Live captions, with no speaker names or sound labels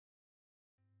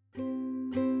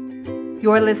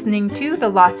You're listening to the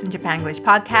Lost in Japanglish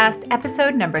podcast,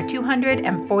 episode number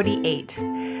 248.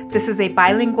 This is a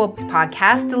bilingual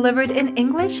podcast delivered in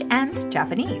English and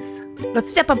Japanese. ロ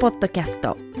スジャパポッドキャス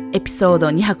トエピソード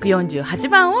248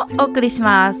番をお送りし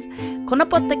ます。この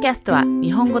ポッドキャストは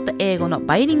日本語と英語の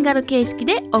バイリンガル形式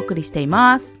でお送りしてい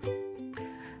ます。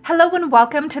Hello and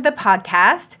welcome to the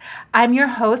podcast. I'm your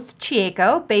host,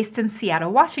 Chieko, based in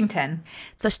Seattle, Washington.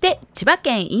 そして千葉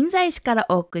県印西市から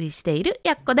お送りしている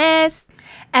やっこです。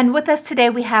And with us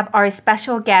today we have our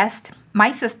special guest,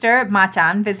 my sister,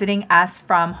 Ma-chan, visiting us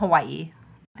from Hawaii.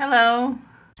 Hello.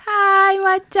 Hi,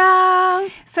 まっちゃん。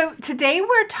So today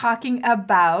we're talking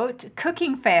about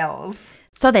cooking fails.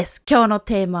 そうです。今日の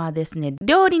テーマはですね、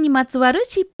料理にまつわる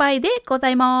失敗でござ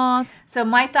います。So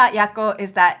my thought, Yako,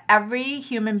 is that every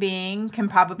human being can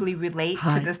probably relate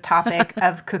to this topic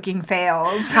of cooking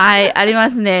fails. はい、ありま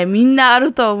すね。みんなあ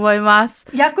ると思います。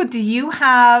Yako, do you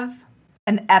have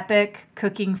an epic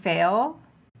cooking fail?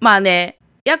 まあね、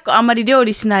やっこあんまり料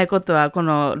理しないことはこ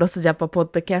のロスジャパポッ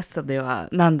ドキャストでは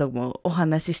何度もお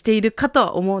話ししているかと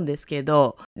は思うんですけ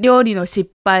ど、料理の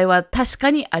失敗は確か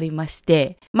にありまし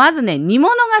て、まずね、煮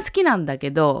物が好きなんだ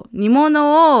けど、煮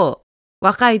物を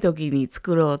若い時に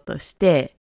作ろうとし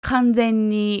て完全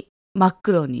に真っ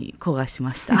黒に焦がし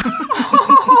ました。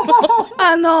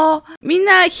みん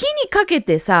な火にかけ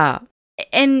てさ、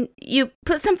and you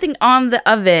put something on the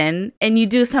oven and you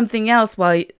do something else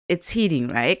while it's heating,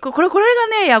 right? これが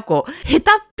ね、やっこ下手っ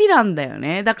ぴなんだよ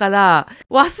ね。だから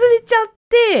忘れちゃっ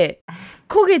て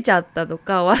焦げちゃったと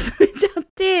か忘れちゃっ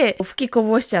て吹きこ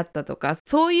ぼしちゃったとか、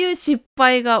そういう失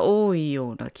敗が多い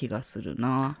ような気がする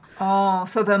な。Oh,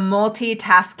 so the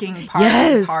multitasking part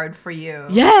is hard for you.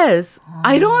 Yes.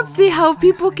 I don't see how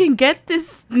people can get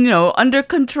this, under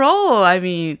control. I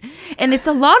mean, and it's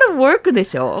a lot of work で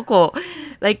しょ。こう、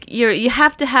like you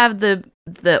have to have the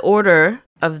order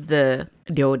of the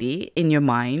料理 in your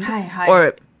mind, はいはい、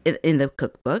or in the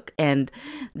cookbook, and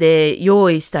で用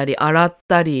意したり洗っ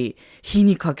たり火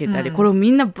にかけたり、これを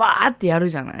みんなバーってやる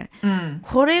じゃない。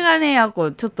これがね、ちょ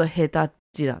っと下手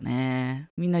だね。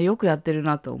みんなよくやってる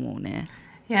なと思うね。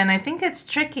Yeah, and I think it's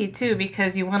tricky too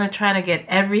because you want to try to get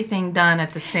everything done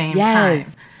at the same time.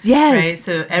 Yes. Right?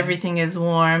 So everything is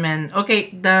warm and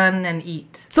okay, done and eat.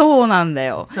 そうなんだ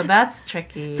よ。So that's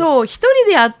tricky. そう、一人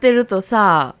でやってると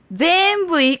さ、全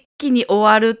部一気に終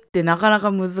わるってなかな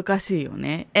か難しいよ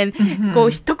ね。And こ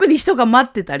う特に人が待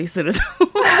ってたりすると。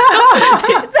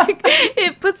It's like,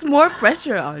 it puts more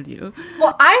pressure on you.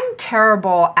 Well, I'm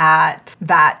terrible at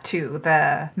that too,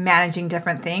 the managing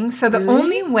different things. So the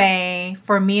only way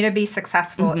for me to be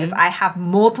successful is I have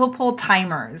multiple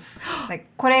timers. Like,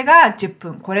 これが10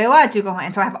分、これは15分.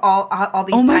 And so I have all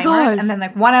these timers. Gosh. And then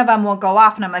like one of them will go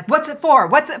off and I'm like, what's it for?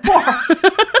 What's it for?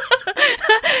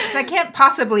 So I can't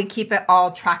possibly keep it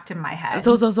all tracked in my head.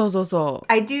 そう。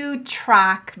I do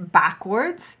track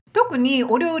backwards. 特に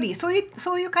お料理、そう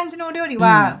いう感じのお料理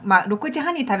は、まあ6時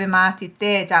半に食べますって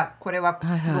言って、じゃあこれは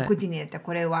6時に入れて、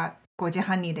これは5時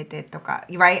半に入れてとか、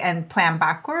right? And plan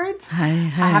backwards. I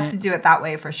have to do it that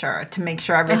way for sure to make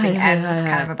sure everything ends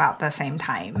kind of about the same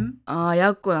time.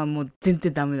 やっこはもう全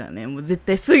然ダメだね。もう絶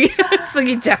対過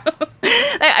ぎちゃう。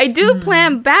Like, I do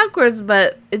plan backwards,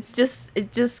 but it just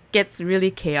gets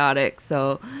really chaotic.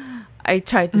 So I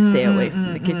try to stay away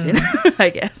from the kitchen,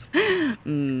 I guess.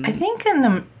 I think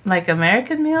in like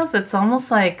American meals, it's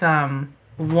almost like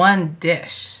one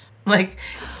dish. Like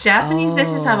Japanese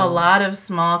dishes have a lot of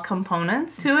small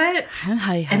components to it,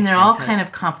 and they're all kind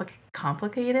of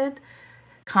complicated,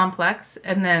 complex,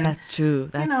 and then that's true.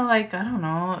 That's like I don't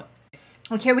know.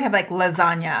 Like here we have like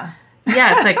lasagna.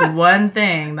 Yeah, it's like one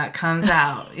thing that comes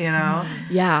out,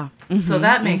 Yeah. So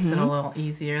that makes it a little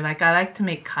easier. Like I like to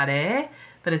make kare,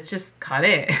 but it's just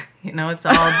kare. It's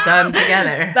all done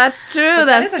together. That's true. That's true.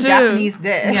 That is a Japanese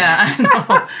dish. Yeah, I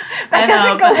know. That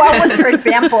doesn't go well with your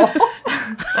example.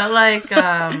 But like,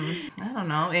 I don't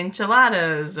know,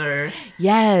 enchiladas or...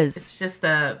 Yes. It's just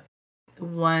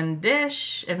one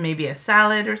dish and maybe a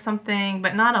salad or something,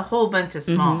 but not a whole bunch of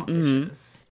small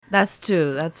dishes. That's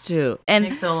true. And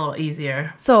makes it a little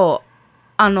easier. そ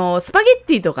う。スパゲッ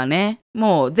ティとかね、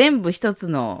もう全部一つ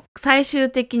の、最終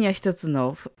的には一つ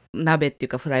の鍋っていう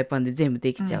かフライパンで全部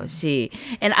できちゃうし、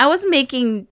and I was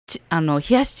making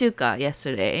冷やし中華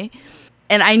yesterday,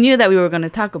 and I knew that we were going to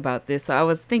talk about this, so I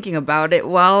was thinking about it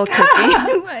while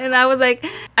cooking, and I was like,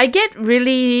 I get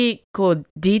really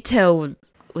detailed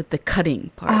with the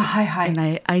cutting part, and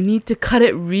I need to cut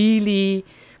it really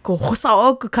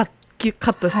細くカ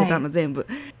ットしてたの、全部。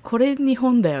これ日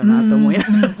本だよなと思いな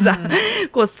がらさ、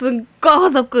すっごい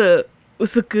細く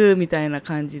薄くみたいな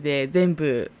感じで全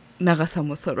部長さ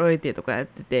も揃えてとかやっ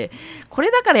てて、こ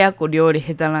れだからやっこ料理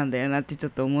下手なんだよなってちょ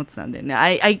っと思ってたんだよね。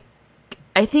I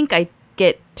think I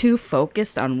get too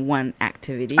focused on one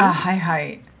activity. はいは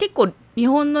い。結構日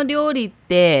本の料理っ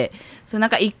てなん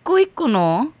か一個一個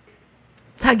の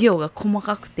作業が細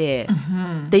かくて、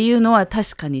っていうのは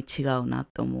確かに違うな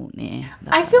と思うね。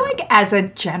I feel like as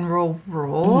a general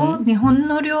rule, 日本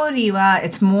の料理は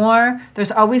it's more,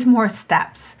 there's always more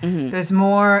steps. There's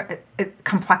more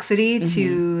complexity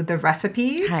to the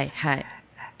recipes. はいはい。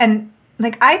And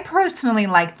like I personally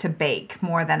like to bake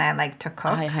more than I like to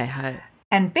cook. はいはいはい。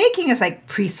And baking is like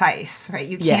precise, right?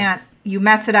 You can't, you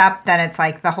mess it up, then it's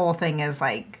like the whole thing is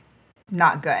like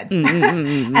not good.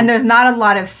 And there's not a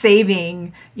lot of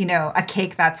saving, you know, a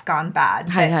cake that's gone bad.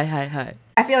 はいはいはいはい。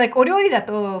I feel like お料理だ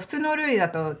と、普通のお料理だ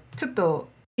と、ちょっと、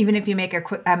even if you make a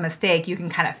mistake, you can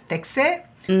kind of fix it.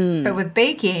 But with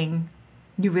baking,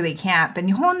 you really can't. But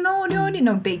日本のお料理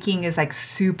の baking is like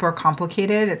super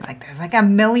complicated. It's like there's like a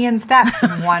million steps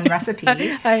in one recipe.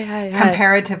 はいはいはい。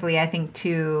Comparatively, I think,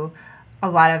 to a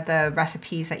lot of the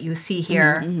recipes that you see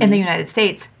here in the United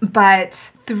States.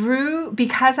 But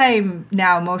because I'm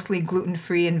now mostly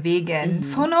gluten-free and vegan,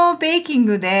 そのベーキン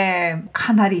グで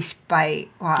かなり失敗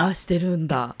はしてるん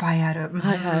だ。いっぱいある。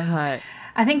はいはいはい。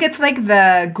I think it's like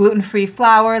the gluten-free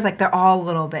flours, like they're all a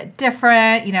little bit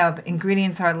different. You know, the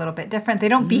ingredients are a little bit different. They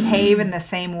don't behave in the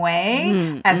same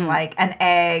way as like an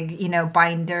egg, you know,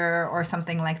 binder or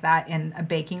something like that in a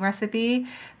baking recipe.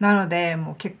 なので、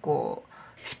もう結構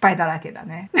失敗だらけだ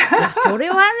ね。それ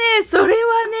はね、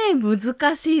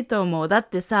難しいと思う。だっ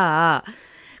てさ、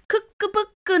クックブッ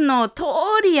クの通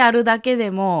りやるだけで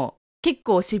も結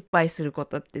構失敗するこ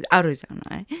とってあるじゃ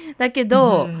ない？だけ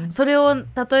ど、それを例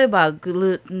えばグ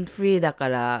ルテンフリーだか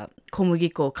ら小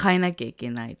麦粉を変えなきゃい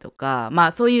けないとか、ま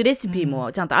あそういうレシピ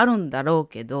もちゃんとあるんだろう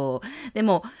けど、で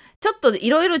もちょっとい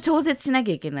ろいろ調節しな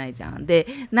きゃいけないじゃん。で、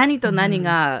何と何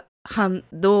が反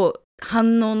応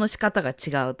の仕方が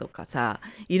違うとかさ、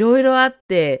いろいろあっ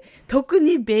て、特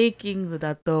にベーキング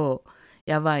だと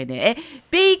やばいね。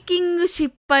ベーキング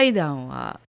失敗談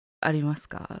はあります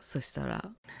か？そしたら。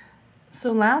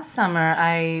So last summer,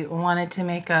 I wanted to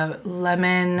make a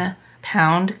lemon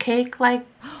pound cake like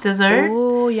dessert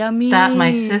that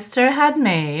my sister had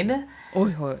made.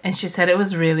 And she said it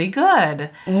was really good,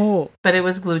 but it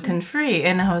was gluten-free.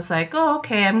 And I was like, oh,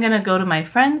 okay, I'm going to go to my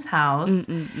friend's house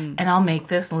and I'll make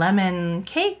this lemon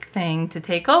cake thing to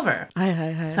take over.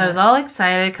 So I was all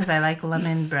excited because I like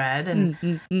lemon bread. And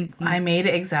I made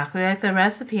it exactly like the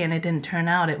recipe and it didn't turn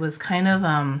out. It was kind of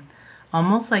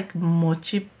almost like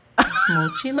mochi-like.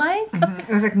 It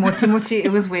was like mochi.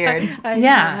 It was weird.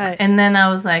 Yeah. And then I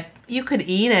was like, you could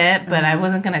eat it, but I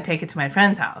wasn't going to take it to my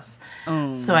friend's house.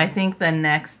 So I think the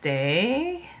next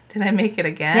day, did I make it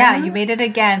again? Yeah, you made it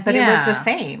again, but it was the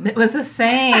same. It was the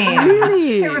same.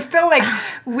 Really? It was still like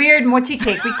weird mochi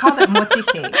cake. We called it mochi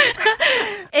cake.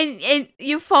 And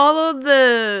you followed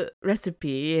the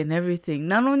recipe and everything.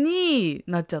 なのに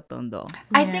なっちゃったんだ。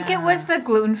I think it was the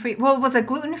gluten-free. Well, it was a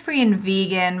gluten-free and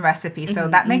vegan recipe, so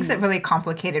that makes it really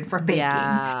complicated for baking.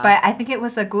 Yeah. But I think it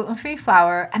was a gluten-free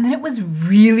flour, and then it was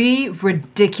really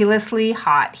ridiculously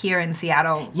hot here in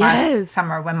Seattle last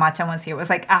summer when Machan was here. It was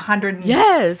like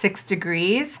 106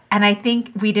 degrees, and I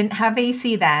think we didn't have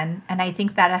AC then, and I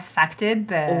think that affected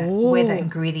the way the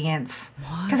ingredients.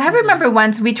 Because I remember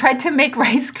once we tried to make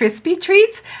Rice Krispie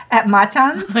treats at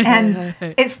Machan's, and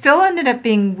it still ended up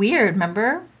being weird,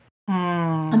 remember?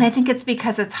 And I think it's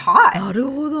because it's hot. なる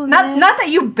ほどね。Not that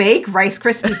you bake Rice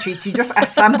Krispie treats, you just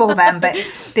assemble them, but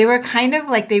they were kind of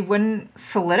like they wouldn't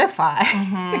solidify.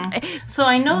 So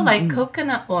I know like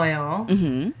coconut oil,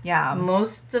 Yeah.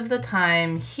 most of the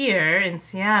time here in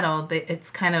Seattle,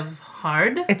 it's kind of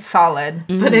hard. It's solid.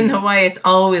 But in Hawaii, it's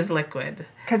always liquid.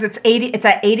 Because it's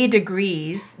at 80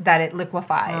 degrees that it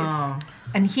liquefies.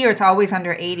 And here it's always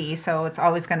under 80, so it's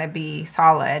always going to be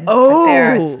solid. But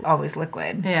there it's always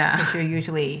liquid. Yeah. Because you're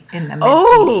usually in the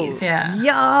mid-80s. Yeah. い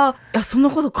やそんな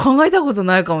こと考えたこと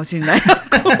ないかもしれない。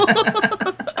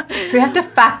So you have to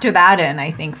factor that in,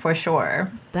 I think, for sure.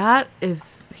 That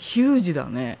is huge だ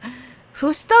ね。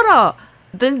そしたら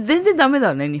全然ダメ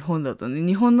だね、日本だとね。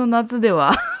日本の夏で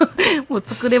はもう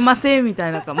作れませんみた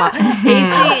いなか、まあ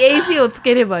AC をつ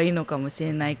ければいいのかもし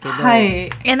れないけど。はい。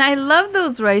And I love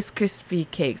those Rice Krispie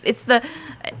cakes. It's the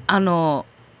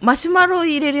マシュマロ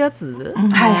入れるやつ？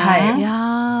はいはい。い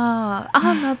や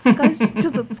懐かしい。ち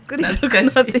ょっと作りたく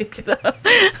なってきた。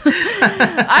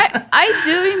I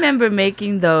do remember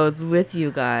making those with you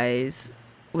guys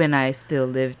when I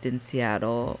still lived in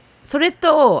Seattle. それ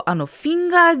とフィン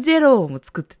ガージェローも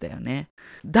作ってたよね。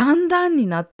だんだんに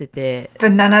なってて。The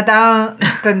 7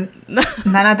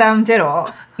段ゼロ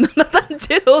7段ジ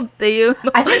ェロっていう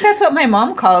の。I think that's what my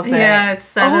mom calls it. Yeah, it's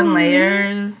 7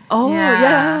 layers. Oh,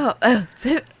 yeah.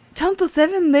 ちゃんと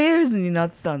7 layers になっ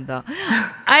てたんだ。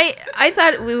I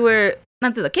thought we were な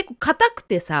んつうの結構硬く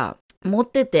てさ持っ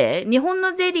てて日本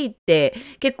のジェリーって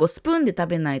結構スプーンで食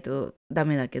べないとダ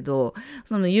メだけど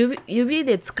その 指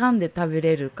で掴んで食べ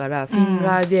れるからフィン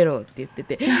ガージェロって言って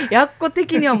て、やっこ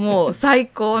的にはもう最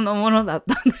高のものだっ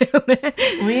たんだよね。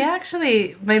We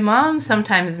actually, my mom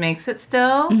sometimes makes it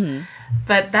still,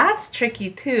 but that's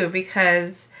tricky too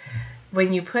because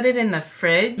when you put it in the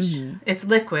fridge, it's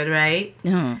liquid, right?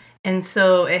 And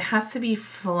so it has to be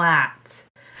flat.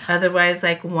 Otherwise,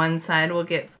 like one side will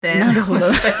get thin,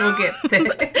 one side will get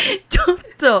thick. ちょっ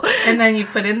と And then you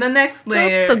put in the next ちょ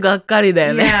layer. っとがっかりだ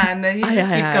よね。Yeah, and then you just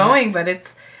keep はいはいはい。 going, but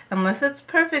it's unless it's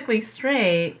perfectly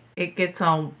straight, it gets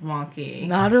all wonky.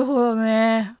 なるほど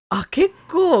ね。あ、結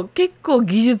構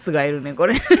技術がいるね、こ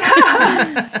れ。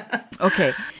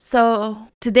Okay, so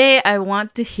today I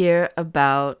want to hear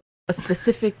about a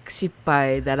specific 失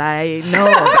敗 that I know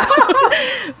about,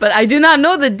 but I do not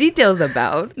know the details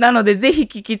about. なのでぜひ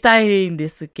聞きたいんで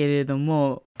すけれど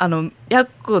も、やっ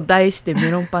こ題して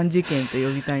メロンパン事件と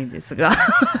呼びたいんですが。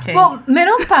Okay. Well,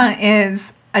 melon pan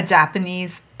is a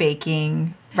Japanese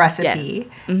baking recipe.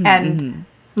 And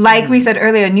like we said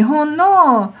earlier, 日本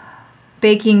の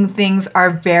baking things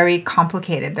are very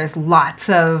complicated. There's lots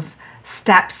of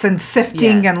steps and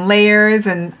sifting Yes. and layers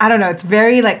and I don't know, it's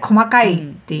very like 細かいっ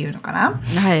ていうのかな?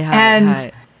 はいはいはい。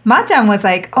 And Ma-chan was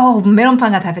like, oh, メロンパ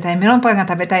ンが食べたい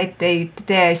って言って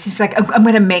て she's like, I'm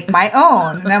going to make my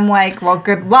own. And I'm like, well,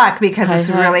 good luck because it's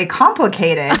really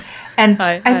complicated. And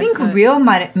I think real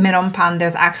melon pan,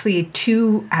 there's actually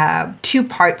two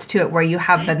parts to it where you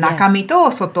have the nakami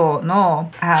to soto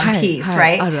no piece,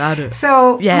 right? あるある。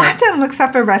 So Yes. Ma-chan looks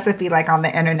up a recipe like on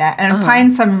the internet and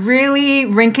finds some really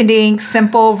rinky-dink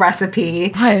simple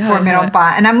recipe for melon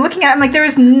pan. And I'm looking at it, I'm like, there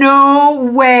is no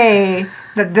way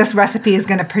that this recipe is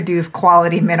going to produce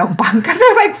quality melon pan because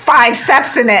there's like 5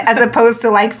 steps in it as opposed to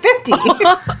like 50.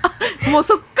 もう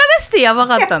そっからしてやば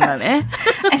かったんだね。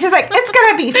And she's like, it's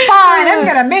going to be fine. I'm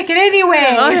going to make it はい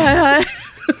anyways. はい。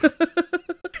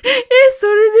そ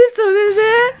れ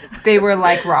で They were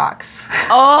like rocks.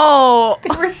 Oh.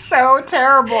 They were so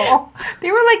terrible. They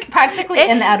were like practically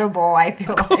inedible, I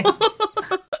feel like.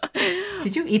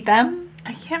 Did you eat them?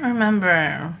 I can't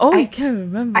remember. Oh, I can't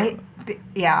remember. I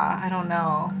don't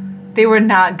know. They were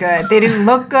not good. They didn't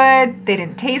look good. They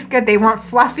didn't taste good. They weren't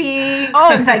fluffy.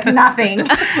 Like nothing.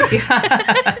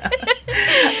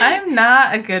 I'm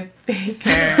not a good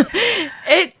baker.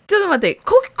 ちょっと待って、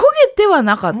焦げては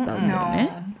なかったんだよね。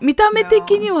見た目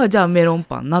的にはじゃあメロン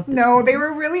パンになってた。No, they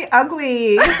were really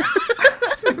ugly.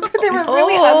 They were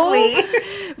really ugly.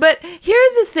 But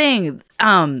here's the thing.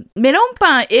 メロン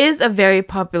パン is a very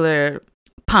popular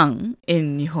pan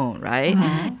in 日本, right?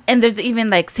 And there's even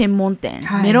like 専門店。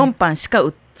メロンパンしか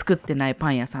作ってないパ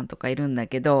ン屋さんとかいるんだ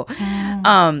けど、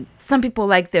some people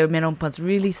like their melon pans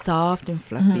really soft and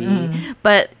fluffy.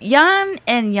 But Yan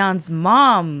and Yan's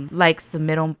mom likes the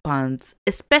melon pans,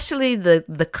 especially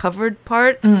the covered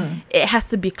part. It has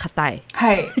to be 硬い。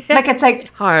Like it's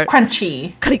like hard.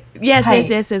 Crunchy. Yes,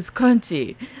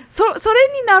 crunchy. それ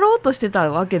になろうとして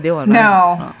たわけではない。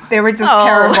No, they were just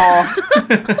terrible.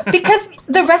 Because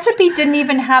the recipe didn't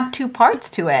even have 2 parts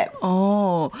to it.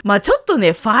 まあちょっとね、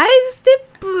5 step.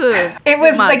 It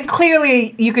was like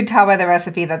clearly you could tell by the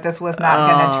recipe that this was not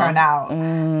going to turn out.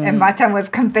 And Ma-chan was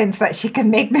convinced that she could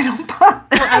make melon pan.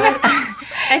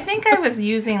 I think I was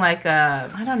using like I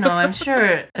don't know, I'm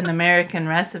sure an American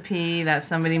recipe that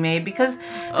somebody made because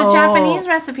the Japanese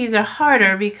recipes are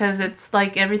harder because it's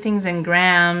like everything's in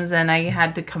grams and I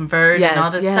had to convert and all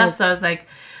this stuff. So I was like,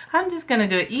 I'm just going to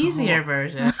do an easier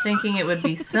version, thinking it would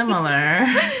be similar.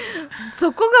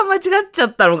 そこが間違っちゃ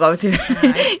ったのかもしれない。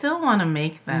I still want to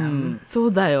make them. そ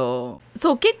うだよ。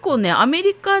そう、結構ね、アメ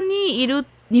リカにいる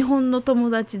日本の友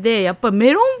達で、やっぱり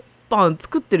メロンパン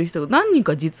作ってる人が何人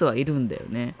か実はいるんだよ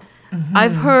ね。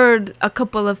I've heard a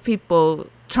couple of people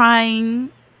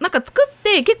trying なんか作っ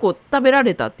て結構食べら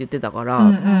れたって言ってたから、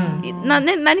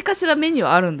何かしらメニュ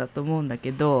ーあるんだと思うんだ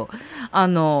けど、不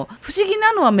思議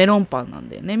なのはメロンパンなん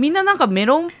だよね。みんななんかメ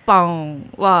ロンパ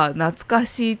ンは懐か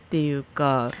しいっていう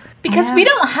か。Because we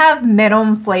don't have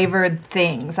melon flavored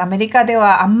things. アメリカで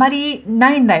はあんまりな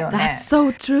いんだよね。That's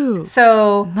so true.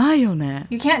 So ないよね。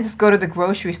 You can't just go to the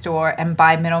grocery store and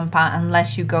buy melon pan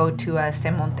unless you go to a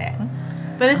専門店.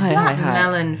 But it's not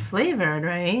melon flavored,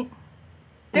 right?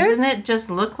 Doesn't it just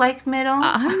look like melon?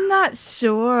 I'm not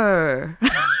sure.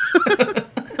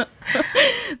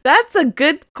 That's a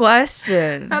good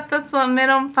question. That's what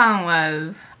meronpan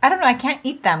was. I don't know. I can't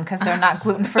eat them because they're not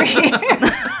gluten free. 確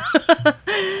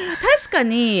か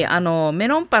にメ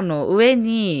ロンパンの上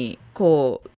に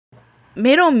こう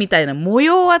メロンみたいな模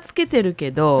様はつけてる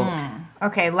けど、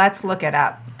Okay, let's look it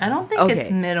up. I don't think it's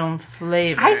meron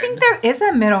flavored. I think there is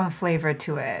a meron flavor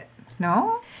to it.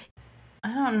 No?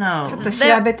 I don't know. ちょっと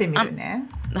調べてみるね。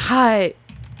はい。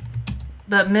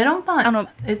But meronpan,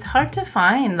 it's hard to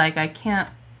find. Like I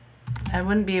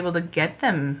wouldn't be able to get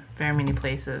them very many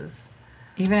places.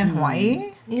 Even in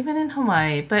Hawaii? Even in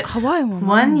Hawaii. But Hawaii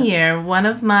one year, one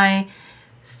of my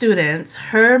students,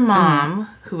 her mom,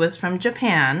 who was from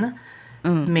Japan,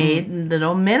 made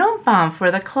little meronpan for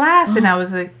the class. And I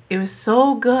was like, it was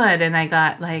so good. And I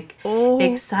got like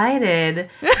excited.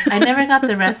 I never got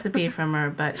the recipe from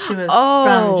her, but she was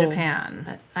from Japan.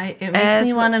 But it makes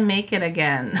me want to make it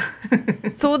again.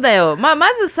 そうだよ。ま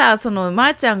ずさ、ま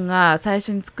ーちゃんが最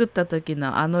初に作った時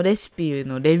のレシピ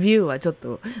のレビューはちょっ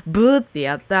とブーって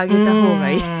やってあげた方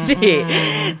がいいし、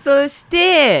そし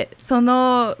てそ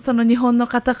の日本の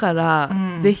方から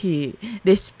ぜひ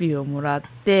レシピをもらっ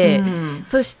て、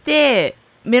そして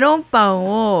メロンパン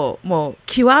をもう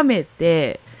極め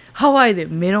てハワイで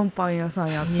メロンパン屋さ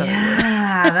んやったら。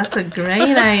Yeah, that's a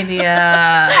great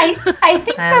idea. I think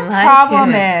the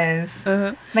problem is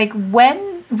like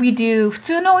when we do 普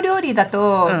通のお料理だ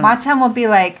と、まーちゃんも be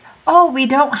like, oh, we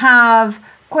don't have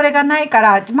これがないか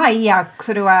らまあいいや、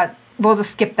それは we'll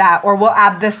just skip that or we'll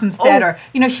add this instead or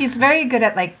you know she's very good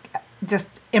at like just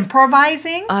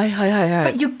improvising. はいはいはいは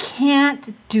い。But you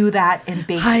can't do that in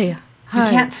baking. はい。You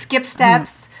can't skip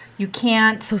steps. You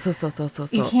can't. そう。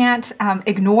You can't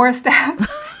ignore steps.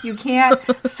 You can't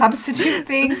substitute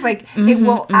things. Like it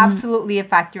will absolutely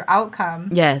affect your outcome.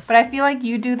 Yes. But I feel like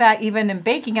you do that even in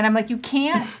baking, and I'm like, you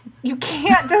can't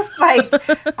just like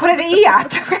これでいいや。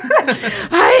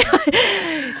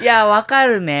いや、わか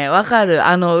るね。わかる。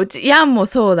うち、ヤンも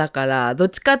そうだから、どっ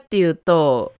ちかっていう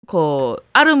と、こう、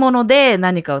あるもので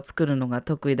何かを作るのが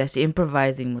得意だし、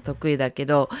improvising も得意だけ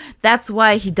ど、that's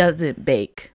why he doesn't bake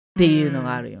っていうの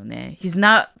があるよね。He's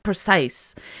not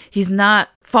precise. He's not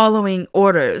following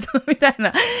orders みたい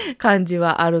な感じ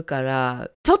はあるから、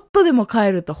ちょっとでも変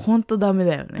えるとほんとダメ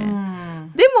だよね。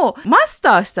でも、マス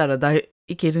ターしたらい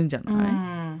けるんじゃな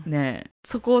いねえ。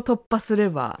そこを突破すれ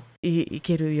ばい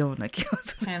けるような気が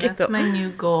するけど。Yeah, that's my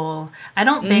new goal. I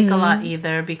don't bake a lot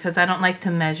either because I don't like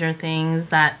to measure things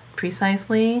that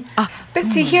precisely. But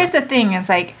see, here's the thing. It's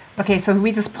like, okay, so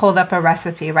we just pulled up a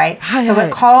recipe, right? So Right.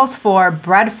 it calls for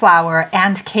bread flour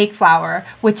and cake flour,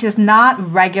 which is not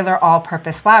regular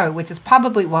all-purpose flour, which is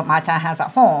probably what Ma-chan has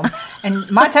at home. And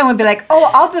Ma-chan would be like,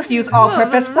 oh, I'll just use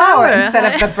all-purpose flour instead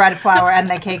of the bread flour and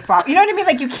the cake flour. You know what I mean?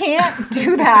 Like, you can't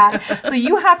do that. So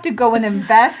you have to go and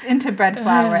invest into bread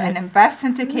flour and invest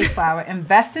into cake flour,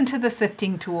 invest into the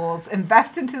sifting tools,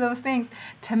 invest into those things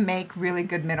to make really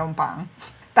good meronpan.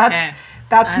 That's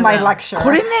my lecture. こ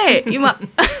れね、今、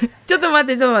ちょっと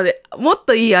待って。もっ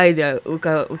といいアイデア浮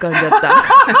かんじゃった。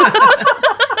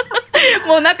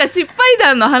もうなんか失敗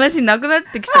談の話なくなっ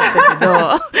てきちゃったけ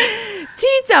ど、ち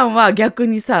ーちゃんは逆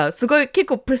にさ、すごい結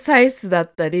構プレサイスだ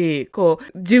ったり、こう、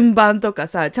順番とか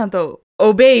さ、ちゃんと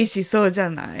オベイしそうじゃ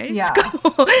ない？ Yeah. しかも、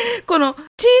この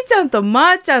ちーちゃんとま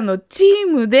ーちゃんのチー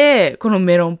ムで、この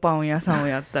メロンパン屋さんを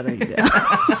やったらいいんだよ。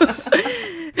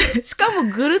しかも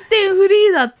グルテンフリ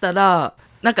ーだったら、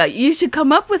なんか you should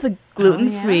come up with a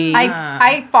gluten-free.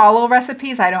 I follow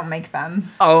recipes. I don't make them.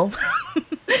 Oh.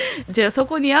 じゃあそ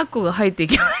こにアッコが入って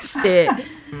きまして。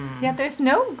Yeah, there is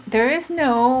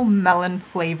no melon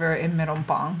flavor in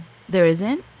meronpan. There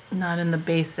isn't? Not in the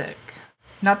basic.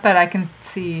 Not that I can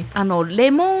see.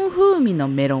 レモン風味の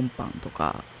メロンパンと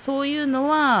か、そういうの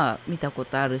は見たこ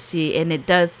とあるし、and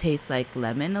it does taste like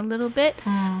lemon a little bit.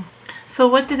 So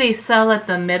what do they sell at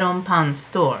the meronpan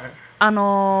store?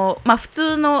 まあ普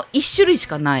通の1種類し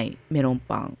かないメロン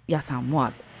パン屋さんもあ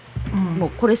る。もう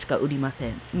これしか売りませ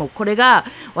ん。もうこれが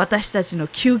私たちの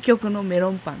究極のメロ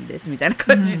ンパンですみたいな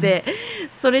感じで、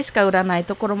それしか売らない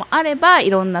ところもあれば、い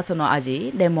ろんなその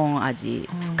味、レモン味、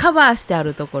カバーしてあ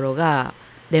るところが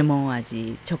レモン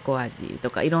味、チョコ味と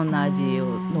かいろんな味を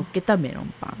乗っけたメロ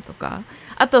ンパンとか、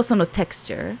あとそのテクス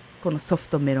チャー、このソフ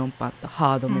トメロンパンと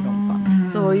ハードメロンパン、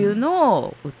そういうの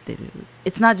を売ってる。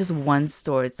It's not just one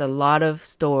store, it's a lot of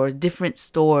stores, different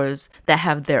stores that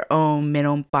have their own メ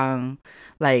ロンパン、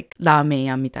like ラーメン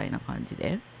屋みたいな感じ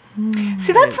で。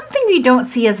See, that's something we don't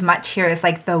see as much here is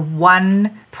like the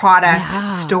one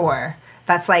product store.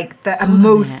 That's like the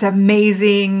most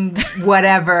amazing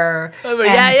whatever.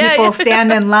 And people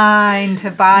stand in line to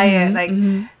buy it. Like,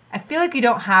 I feel like we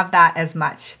don't have that as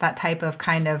much, that type of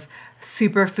kind of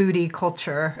super foodie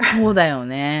culture. そうだよ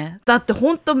ね。だって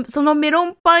ほんとそのメロ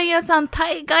ンパン屋さん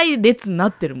大概列にな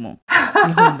ってるもん。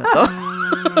日本だと。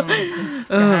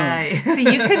Right. So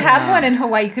you could have one in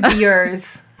Hawaii. It could be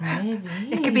yours. Maybe.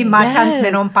 It could be Ma-chan's Yes.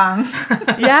 melon pan.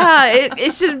 Yeah,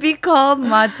 it should be called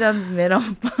Ma-chan's メロ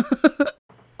ンパン。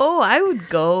Oh, I would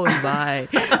go and buy.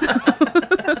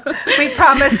 We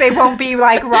promise they won't be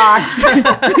like rocks. そう。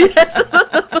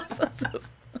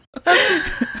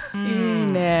いい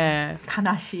ね。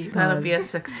悲しい. That'll be a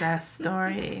success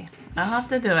story. I'll have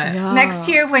to do it. Yeah. Next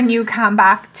year, when you come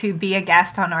back to be a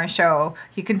guest on our show,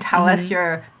 you can tell us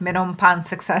your melon pan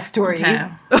success story. Okay.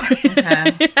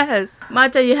 Okay. Yes.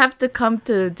 Ma-chan, you have to come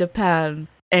to Japan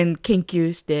and 研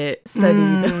究して study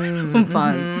the メロン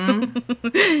パン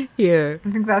here.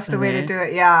 I think that's the way to do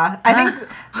it. Yeah. I think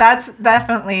that's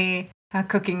definitely a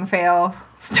cooking fail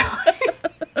story.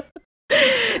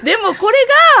 でもこれ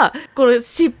がこれ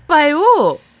失敗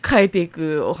を変えてい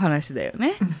くお話だよ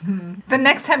ね。The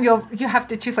next time you have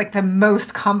to choose like the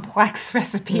most complex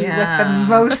recipe with the Yeah.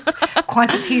 most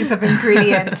quantities of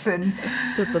ingredients and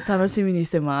ちょっと楽しみにし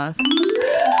てます。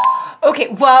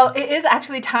 Okay, well, it is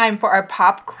actually time for our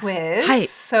pop quiz. はい。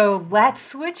 So let's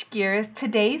switch gears.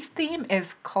 Today's theme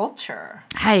is culture.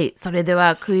 はい、それで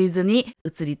はクイズに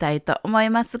移りたいと思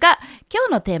いますが、今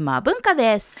日のテーマは文化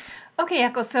です。 Okay,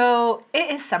 Yako, so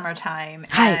it is summertime.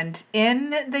 Hi. And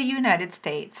in the United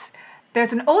States,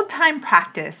 there's an old-time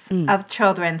practice of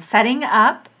children setting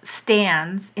up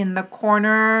stands in the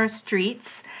corner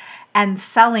streets and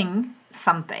selling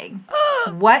something.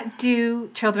 What do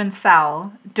children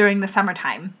sell during the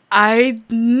summertime? I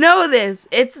know this.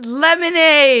 It's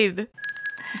lemonade.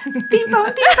 Beep-o, beep-o.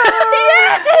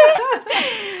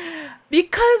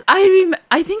 Because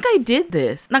I think I did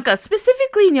this. なんか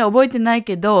specifically には覚えてない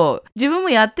けど、自分も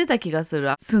やってた気がす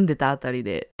る。住んでたあたり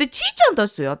で。で、ちーちゃんた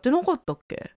ちとやってなかったっ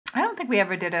け？ I don't think we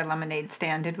ever did a lemonade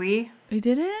stand, did we? We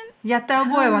didn't? やった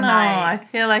覚え No, はな I い.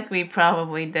 feel like we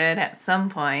probably did at some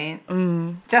point.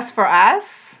 Just for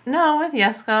us? No, with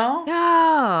Yesco.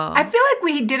 Yeah. I feel like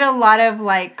we did a lot of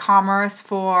like commerce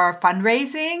for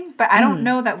fundraising, but I don't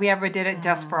know that we ever did it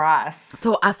just for us.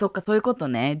 そう、そっか、そういうこと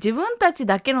ね。自分たち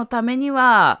だけのために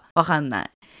はわかんない。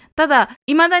ただ、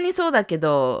未だにそうだけ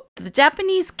ど、the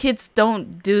Japanese kids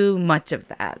don't do much of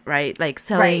that, right? Like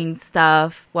selling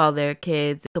stuff while they're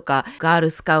kids とか、ガール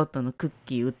スカウトのクッ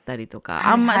キー売ったりとか、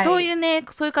あんま、はいそういうね、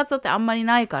そういう活動ってあんまり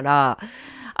ないから、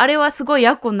あれはすごい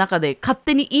ヤッコの中で勝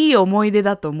手にいい思い出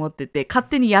だと思ってて、勝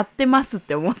手にやってますっ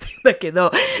て思ってるんだけ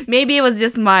ど、maybe it was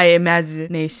just my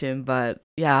imagination, but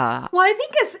yeah. Well, I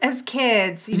think as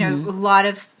kids, you know, a lot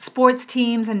of sports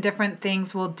teams and different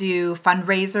things will do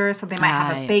fundraisers. So they might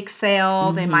have a Right. bake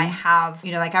sale. They might have,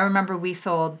 you know, like I remember we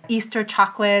sold Easter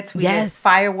chocolates. We did Yes.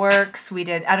 fireworks. We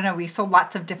did, I don't know, we sold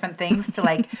lots of different things to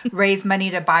like raise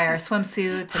money to buy our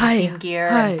swimsuits and Hi. team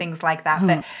gear Hi. and things like that.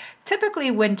 But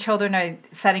typically when children are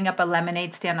setting up a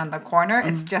lemonade stand on the corner,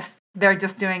 it's just, they're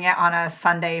just doing it on a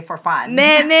Sunday for fun.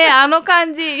 ねえねえ、あの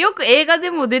感じ、よく映画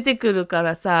でも出てくるか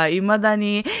らさ、未だ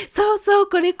に、そうそう、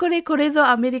これぞ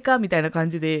アメリカみたいな感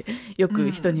じで、よ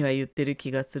く人には言ってる気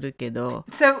がするけど。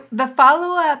So the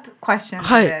follow-up question to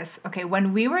Hi. this, okay,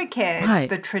 when we were kids, Hi.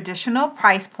 the traditional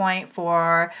price point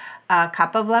for a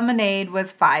cup of lemonade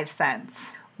was 5 cents.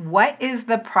 What is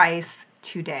the price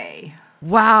today?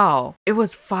 Wow, it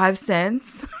was 5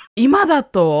 cents? 今だ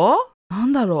と、な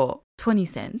んだろう、20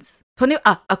 cents?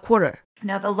 A quarter.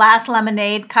 No, the last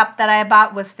lemonade cup that I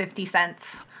bought was 50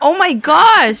 cents. Oh my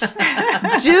gosh!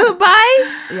 10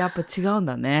倍やっぱ違うん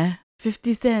だね。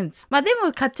50 cents. まあで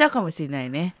も買っちゃうかもしれない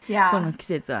ね。 Yeah. この季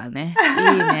節はね。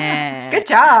いいね。 Good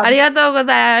job. ありがとうご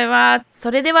ざいます。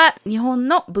それでは日本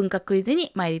の文化クイズ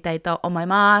に参りたいと思い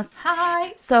ます。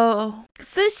Hi. So,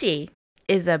 sushi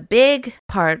is a big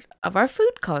part of our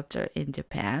food culture in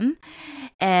Japan.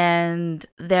 And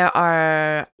there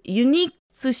are unique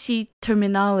sushi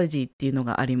terminology っていうの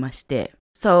がありまして。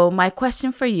So, my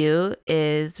question for you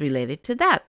is related to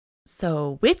that.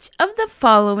 So, which of the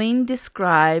following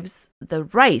describes the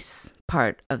rice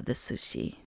part of the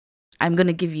sushi? I'm going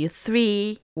to give you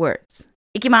 3 words.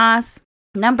 いきます。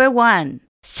Number 1,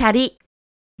 シャリ。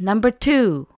Number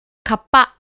 2, カッ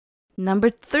パ。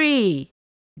Number 3,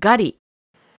 ガリ。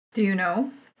 Do you know?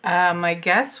 My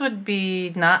guess would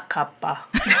be not kappa.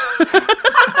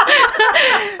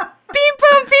 Ping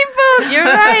pong, you're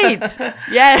right.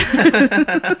 Yeah.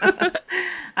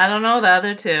 I don't know the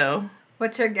other two.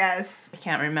 What's your guess? I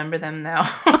can't remember them now.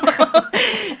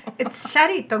 It's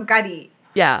shari to gari.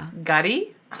 Yeah.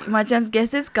 Gari? Ma-chan's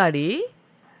guess is ガリ。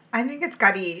 I think it's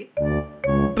gari.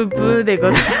 ブブーで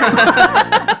ございま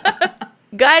す。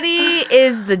ガリ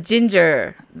is the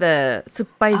ginger, the 酸っ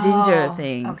ぱい ginger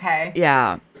thing. Okay.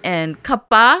 Yeah. And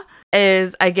kappa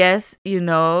is, I guess,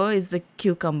 is the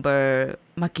cucumber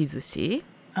makizushi.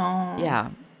 Oh. Yeah.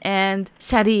 And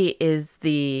shari is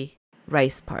the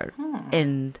rice part.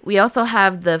 And we also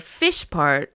have the fish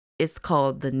part. It's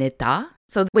called the neta.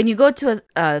 So when you go to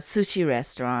a sushi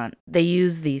restaurant, they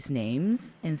use these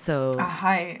names. And so,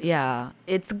 yeah,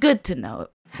 it's good to know.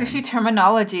 Sushi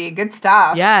terminology, good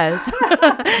stuff. Yes.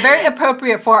 Very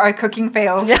appropriate for our cooking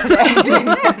fails today.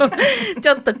 ち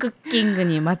ょっとクッキング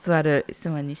にまつわる質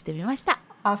問にしてみました。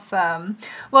Awesome.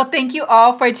 Well, thank you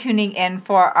all for tuning in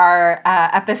for our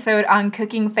episode on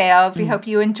cooking fails. We hope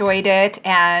you enjoyed it,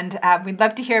 and we'd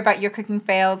love to hear about your cooking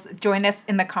fails. Join us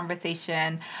in the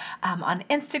conversation on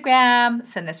Instagram.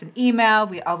 Send us an email.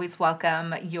 We always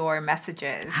welcome your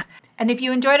messages. And if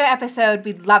you enjoyed our episode,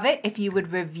 we'd love it if you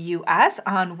would review us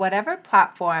on whatever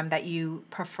platform that you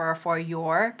prefer for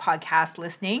your podcast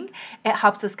listening. It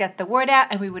helps us get the word out,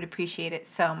 and we would appreciate it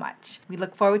so much. We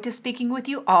look forward to speaking with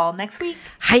you all next week.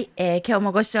 はい、今日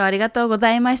もご視聴ありがとうご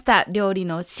ざいました。料理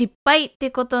の失敗って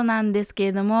ことなんですけ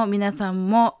れども、皆さん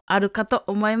もあるかと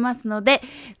思いますので、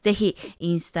ぜひ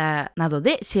インスタなど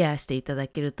でシェアしていただ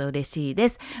けると嬉しいで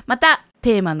す。また、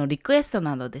テーマのリクエスト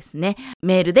などですね、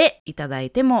メールでいただ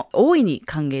いても大いに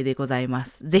歓迎でございま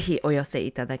す。ぜひお寄せ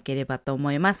いただければと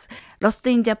思います。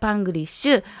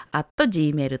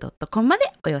lostinjapanglish@gmail.com まで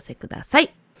お寄せくださ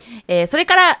い。それ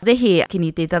からぜひ気に入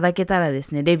っていただけたらで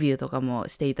すね、レビューとかも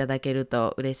していただける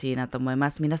と嬉しいなと思いま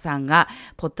す。皆さんが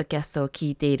ポッドキャストを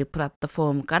聞いているプラットフ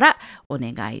ォームからお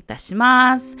願いいたし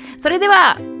ます。それで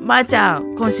は、まーちゃ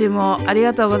ん、今週もあり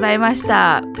がとうございまし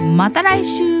た。また来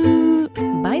週。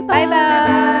バイバイ。バイ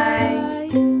バイ。